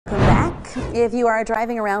If you are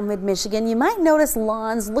driving around mid-Michigan, you might notice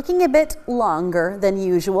lawns looking a bit longer than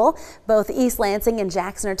usual. Both East Lansing and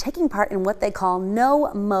Jackson are taking part in what they call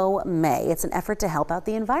No Mow May. It's an effort to help out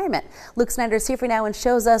the environment. Luke Snyder's here for now and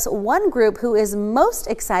shows us one group who is most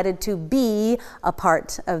excited to be a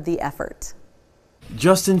part of the effort.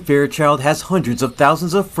 Justin Fairchild has hundreds of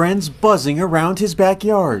thousands of friends buzzing around his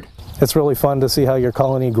backyard. It's really fun to see how your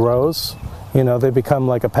colony grows. You know, they become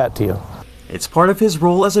like a pet to you. It's part of his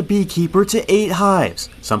role as a beekeeper to 8 hives,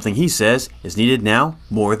 something he says is needed now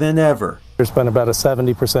more than ever. There's been about a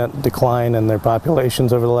 70% decline in their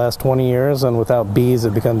populations over the last 20 years, and without bees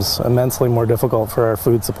it becomes immensely more difficult for our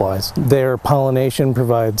food supplies. Their pollination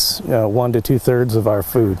provides 1 to 2/3 of our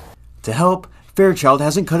food. To help, Fairchild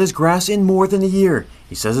hasn't cut his grass in more than a year.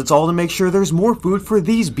 He says it's all to make sure there's more food for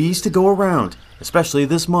these bees to go around, especially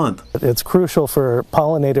this month. It's crucial for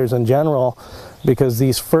pollinators in general because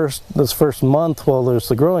this first month, while there's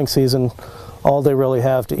the growing season, all they really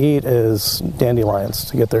have to eat is dandelions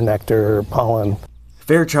to get their nectar or pollen.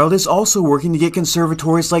 Fairchild is also working to get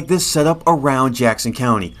conservatories like this set up around Jackson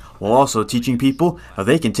County, while also teaching people how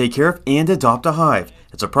they can take care of and adopt a hive.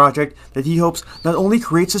 It's a project that he hopes not only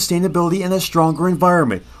creates sustainability and a stronger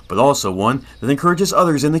environment, but also one that encourages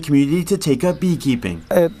others in the community to take up beekeeping.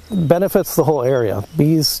 It benefits the whole area.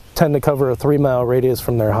 Bees tend to cover a 3-mile radius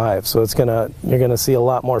from their hive, so you're gonna see a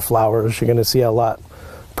lot more flowers. You're gonna see a lot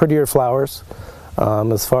prettier flowers.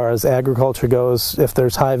 As far as agriculture goes, if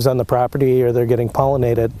there's hives on the property or they're getting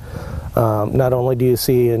pollinated, not only do you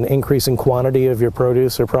see an increase in quantity of your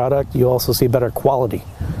produce or product, you also see better quality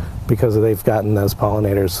because they've gotten those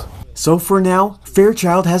pollinators. So for now,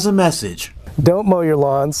 Fairchild has a message. Don't mow your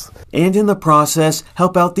lawns. And in the process,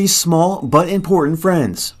 help out these small but important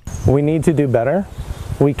friends. We need to do better.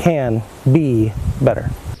 We can be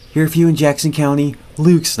better. Here for you in Jackson County,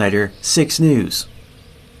 Luke Snyder, 6 News.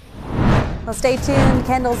 Well, stay tuned.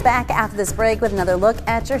 Kendall's back after this break with another look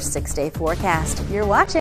at your 6-day forecast. You're watching